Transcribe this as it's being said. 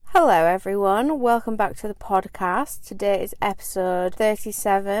Hello everyone, welcome back to the podcast. Today is episode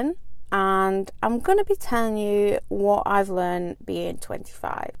 37 and I'm going to be telling you what I've learned being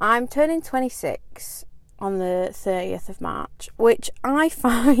 25. I'm turning 26 on the 30th of March, which I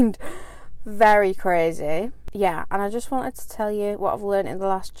find very crazy. Yeah, and I just wanted to tell you what I've learned in the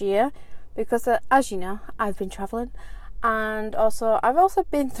last year because as you know, I've been travelling and I've also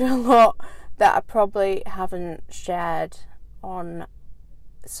been through a lot that I probably haven't shared on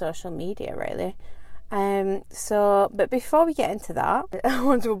social media really. But before we get into that, I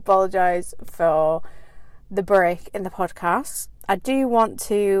want to apologise for the break in the podcast. I do want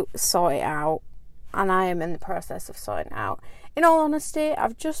to sort it out and I am in the process of sorting it out. In all honesty,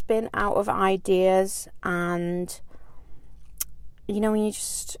 I've just been out of ideas and you know when you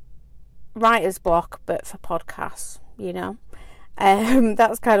just writer's block but for podcasts, you know.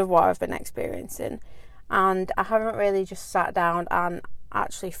 That's kind of what I've been experiencing and I haven't really just sat down and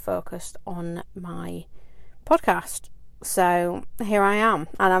actually focused on my podcast. So here I am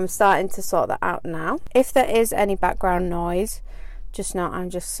and I'm starting to sort that out now. If there is any background noise, just know I'm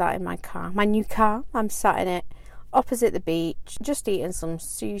just sat in my car, my new car. I'm sat in it opposite the beach, just eating some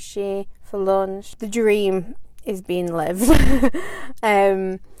sushi for lunch. The dream is being lived.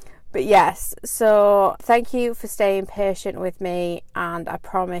 But yes, so thank you for staying patient with me and I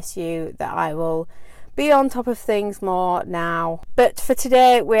promise you that I will be on top of things more now. But for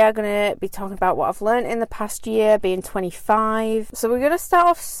today we are going to be talking about what I've learned in the past year being 25. So we're going to start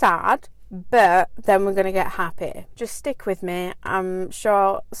off sad, but then we're going to get happy. Just stick with me. I'm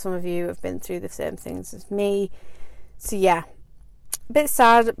sure some of you have been through the same things as me. So yeah, a bit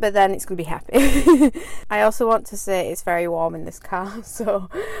sad, but then it's going to be happy. I also want to say it's very warm in this car, so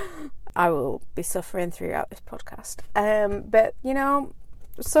I will be suffering throughout this podcast. But you know,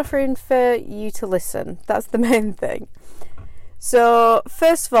 suffering for you to listen. That's the main thing. So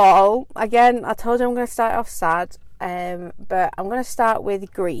first of all, again, I told you I'm going to start off sad, but I'm going to start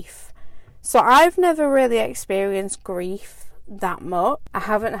with grief. So I've never really experienced grief that much. I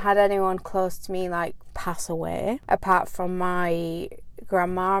haven't had anyone close to me like pass away apart from my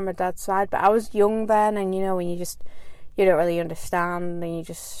grandma on my dad's side, but I was young then and you know when you don't really understand and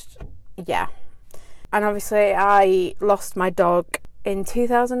yeah. And obviously I lost my dog in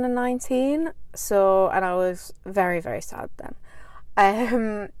 2019, and I was very, very sad then.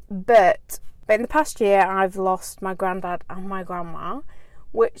 But in the past year, I've lost my granddad and my grandma,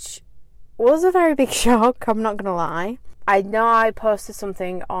 which was a very big shock, I'm not going to lie. I know I posted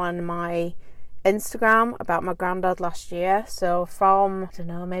something on my Instagram about my granddad last year, so from, I don't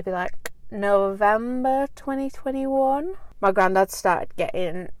know, maybe like November 2021, my granddad started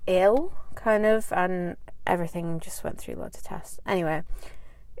getting ill, kind of, and everything just went through loads of tests. Anyway,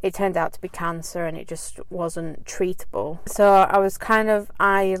 it turned out to be cancer and it just wasn't treatable. So I wasn't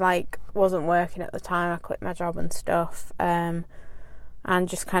working at the time. I quit my job and stuff, and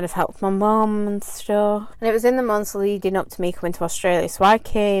just kind of helped my mum and stuff. And it was in the months leading up to me coming to Australia. So I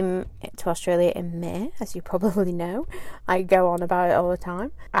came to Australia in May, as you probably know. I go on about it all the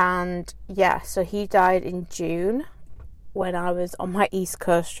time. And yeah, so he died in June when I was on my East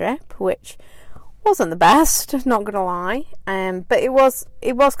Coast trip, which wasn't the best, not gonna lie, but it was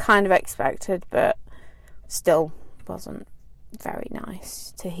kind of expected, but still wasn't very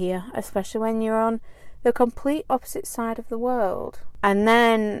nice to hear, especially when you're on the complete opposite side of the world. And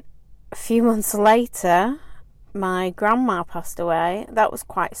then a few months later, my grandma passed away. That was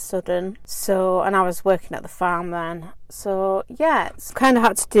quite sudden. And I was working at the farm then. So yeah, it's kind of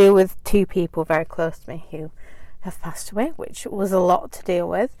had to deal with two people very close to me who have passed away, which was a lot to deal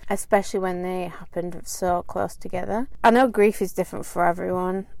with, especially when they happened so close together. I know grief is different for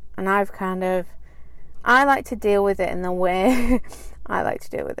everyone, and I like to deal with it in the way I like to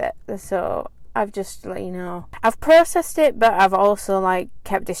deal with it. So I've just I've processed it, but I've also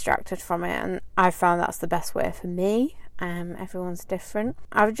kept distracted from it, and I found that's the best way for me. Everyone's different.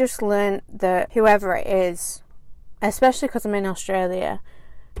 I've just learned that whoever it is, especially because I'm in Australia,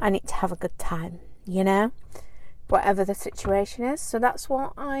 I need to have a good time, you know, whatever the situation is. So that's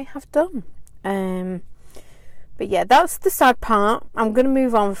what I have done. But yeah, that's the sad part. I'm going to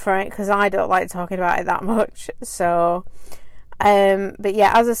move on from it because I don't like talking about it that much. So but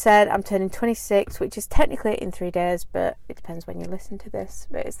yeah, as I said, I'm turning 26, which is technically in 3 days, but it depends when you listen to this.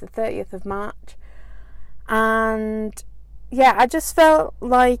 But it's the 30th of March. And yeah, I just felt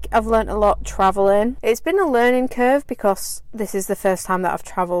like I've learnt a lot travelling. It's been a learning curve because this is the first time that I've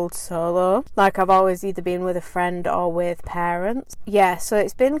travelled solo. I've always either been with a friend or with parents. Yeah, so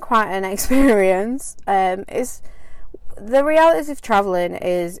it's been quite an experience. The realities of travelling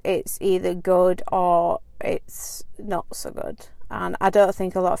is it's either good or it's not so good. and I don't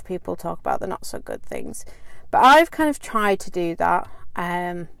think a lot of people talk about the not so good things, but I've kind of tried to do that,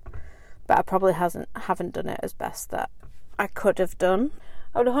 but I probably haven't done it as best that I could have done.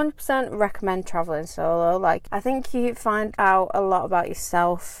 I would 100% recommend travelling solo. Like, I think you find out a lot about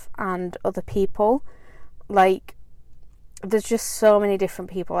yourself and other people. Like, there's just so many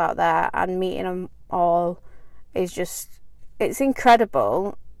different people out there, and meeting them all is just, it's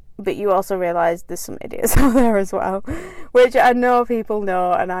incredible, but you also realise there's some idiots out there as well, which I know people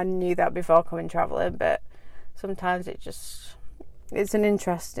know, and I knew that before coming travelling, but sometimes it's an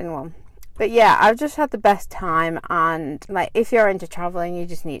interesting one. But yeah, I've just had the best time, and like, if you're into travelling, you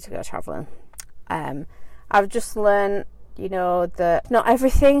just need to go travelling. I've just learned, you know, that not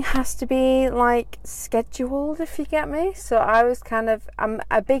everything has to be like scheduled, if you get me. So I'm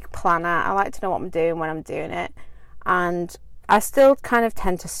a big planner. I like to know what I'm doing when I'm doing it, and I still kind of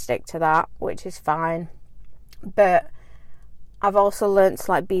tend to stick to that, which is fine. But I've also learned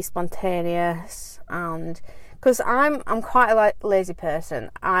to like be spontaneous, and because I'm quite a lazy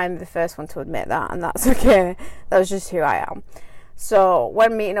person. I'm the first one to admit that, and that's okay. That's just who I am. So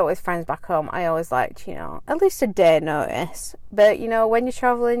when meeting up with friends back home, I always liked, you know, at least a day notice. But, you know, when you're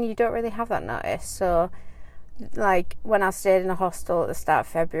travelling, you don't really have that notice. So, like, when I stayed in a hostel at the start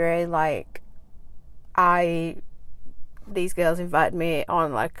of February, like, these girls invited me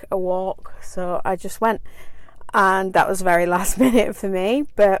on, like, a walk. So I just went. And that was very last minute for me.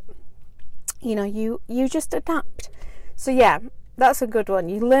 But, you know, you just adapt. So, yeah, that's a good one.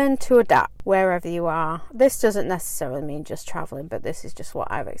 You learn to adapt wherever you are. This doesn't necessarily mean just travelling, but this is just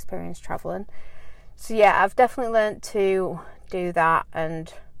what I've experienced travelling. So, yeah, I've definitely learned to do that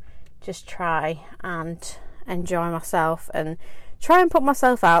and just try and enjoy myself and try and put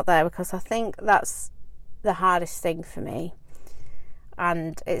myself out there, because I think that's the hardest thing for me.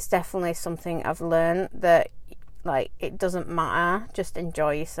 And it's definitely something I've learned, that like, it doesn't matter, just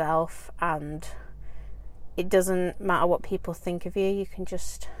enjoy yourself, and it doesn't matter what people think of you, you can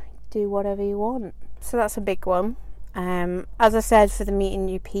just do whatever you want. So that's a big one. As I said, for the meeting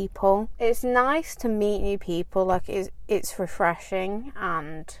new people, it's nice to meet new people, like it's refreshing,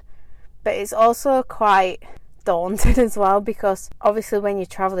 but it's also quite daunting as well, because obviously when you're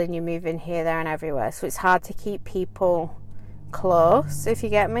travelling, you're moving here, there and everywhere, so it's hard to keep people close, if you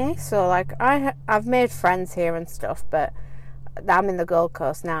get me. So like, I've made friends here and stuff, but I'm in the Gold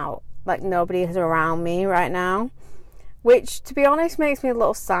Coast now, like nobody is around me right now, which to be honest makes me a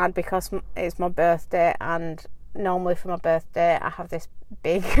little sad, because it's my birthday, and normally for my birthday I have this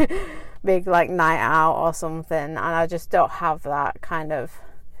big like night out or something, and I just don't have that kind of.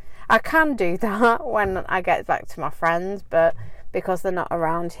 I can do that when I get back to my friends, but because they're not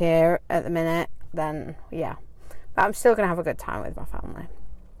around here at the minute, then yeah. But I'm still going to have a good time with my family.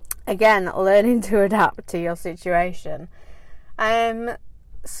 Again, learning to adapt to your situation.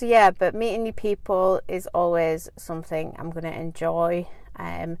 So yeah, but meeting new people is always something I'm going to enjoy.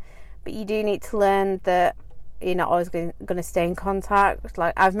 But you do need to learn that you're not always going to stay in contact.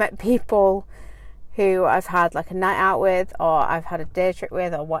 Like, I've met people who I've had like a night out with, or I've had a day trip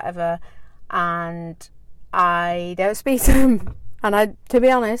with, or whatever, and I don't speak to them. And to be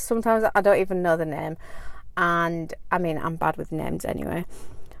honest, sometimes I don't even know the name. And I mean, I'm bad with names anyway,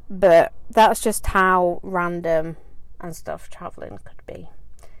 but that's just how random and stuff travelling could be.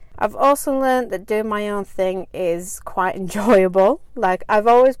 I've also learned that doing my own thing is quite enjoyable. Like, I've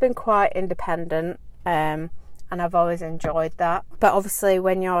always been quite independent, and I've always enjoyed that. But obviously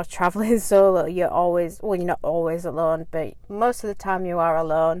when you're travelling solo, you're not always alone, but most of the time you are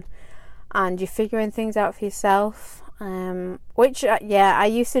alone, and you're figuring things out for yourself, which I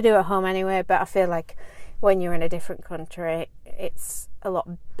used to do at home anyway, but I feel like when you're in a different country, it's a lot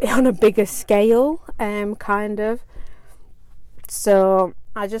on a bigger scale, kind of. So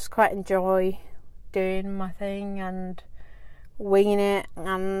I just quite enjoy doing my thing and winging it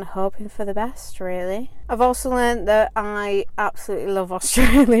and hoping for the best, really. I've also learned that I absolutely love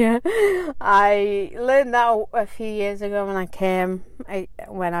Australia. I learned that a few years ago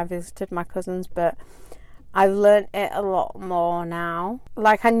when I visited my cousins, but I've learned it a lot more now.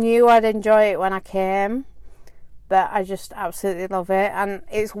 Like, I knew I'd enjoy it when I came, but I just absolutely love it. And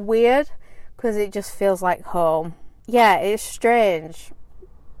it's weird because it just feels like home. Yeah, it's strange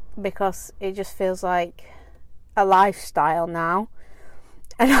because it just feels like a lifestyle now.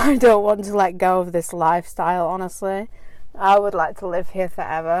 And I don't want to let go of this lifestyle, honestly. I would like to live here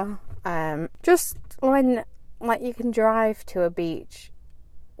forever. Just when, like, you can drive to a beach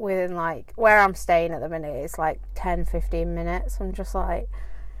within, like, where I'm staying at the minute, it's like 10-15 minutes. I'm just like,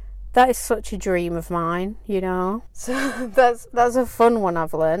 that is such a dream of mine, you know. So that's a fun one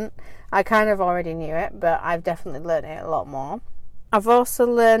I've learnt. I kind of already knew it, but I've definitely learnt it a lot more. I've also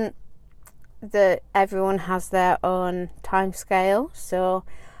learned that everyone has their own time scale. So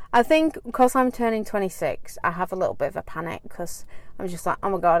I think because I'm turning 26, I have a little bit of a panic because I'm just like, oh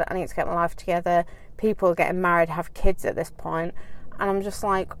my God, I need to get my life together. People are getting married, have kids at this point. And I'm just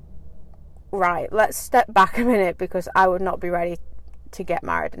like, right, let's step back a minute, because I would not be ready to get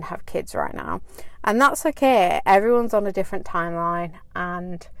married and have kids right now. And that's okay. Everyone's on a different timeline,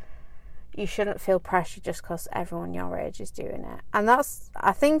 and you shouldn't feel pressure just because everyone your age is doing it. And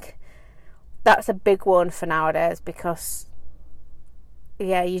I think that's a big one for nowadays, because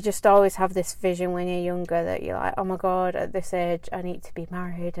you just always have this vision when you're younger that you're like, oh my God, at this age I need to be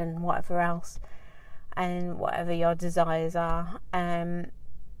married and whatever else, and whatever your desires are.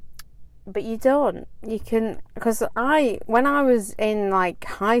 But you don't. You can, because when I was in like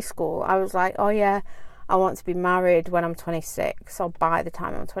high school, I was like, oh yeah, I want to be married when I'm 26, or by the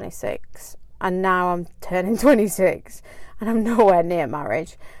time I'm 26. And now I'm turning 26 and I'm nowhere near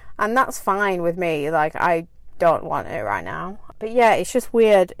marriage. And that's fine with me. Like, I don't want it right now. But yeah, it's just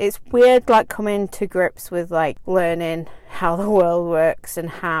weird. It's weird, like, coming to grips with, like, learning how the world works and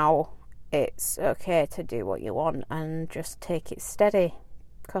how it's okay to do what you want and just take it steady.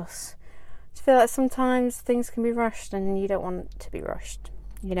 Because I feel like sometimes things can be rushed and you don't want to be rushed,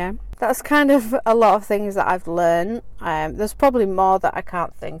 you know? That's kind of a lot of things that I've learned. There's probably more that I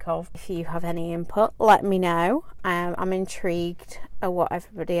can't think of. If you have any input, let me know. I'm intrigued at what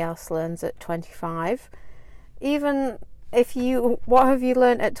everybody else learns at 25. Even what have you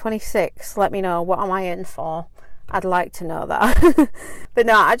learned at 26? Let me know. What am I in for? I'd like to know that. But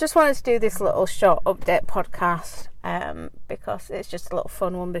no, I just wanted to do this little short update podcast because it's just a little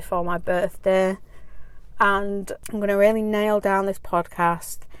fun one before my birthday. And I'm going to really nail down this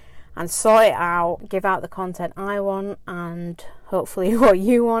podcast and sort it out, give out the content I want and hopefully what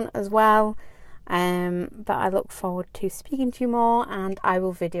you want as well. But I look forward to speaking to you more, and I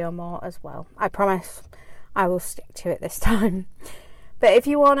will video more as well. I promise I will stick to it this time. But if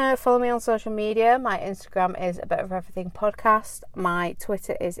you want to follow me on social media, my Instagram is A Bit of Everything Podcast. My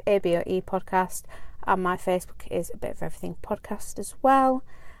Twitter is ABOE Podcast. And my Facebook is A Bit of Everything Podcast as well.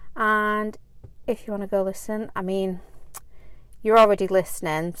 And if you want to go listen, I mean, you're already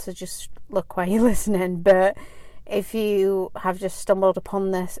listening, so just look where you're listening. But if you have just stumbled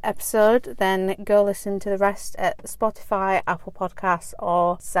upon this episode, then go listen to the rest at Spotify, Apple Podcasts,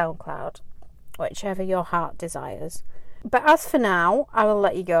 or SoundCloud, whichever your heart desires. But as for now, I will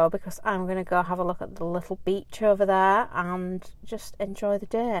let you go because I'm going to go have a look at the little beach over there and just enjoy the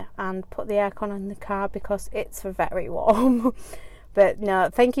day and put the aircon in the car because it's very warm. But no,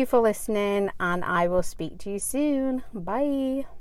 thank you for listening, and I will speak to you soon. Bye.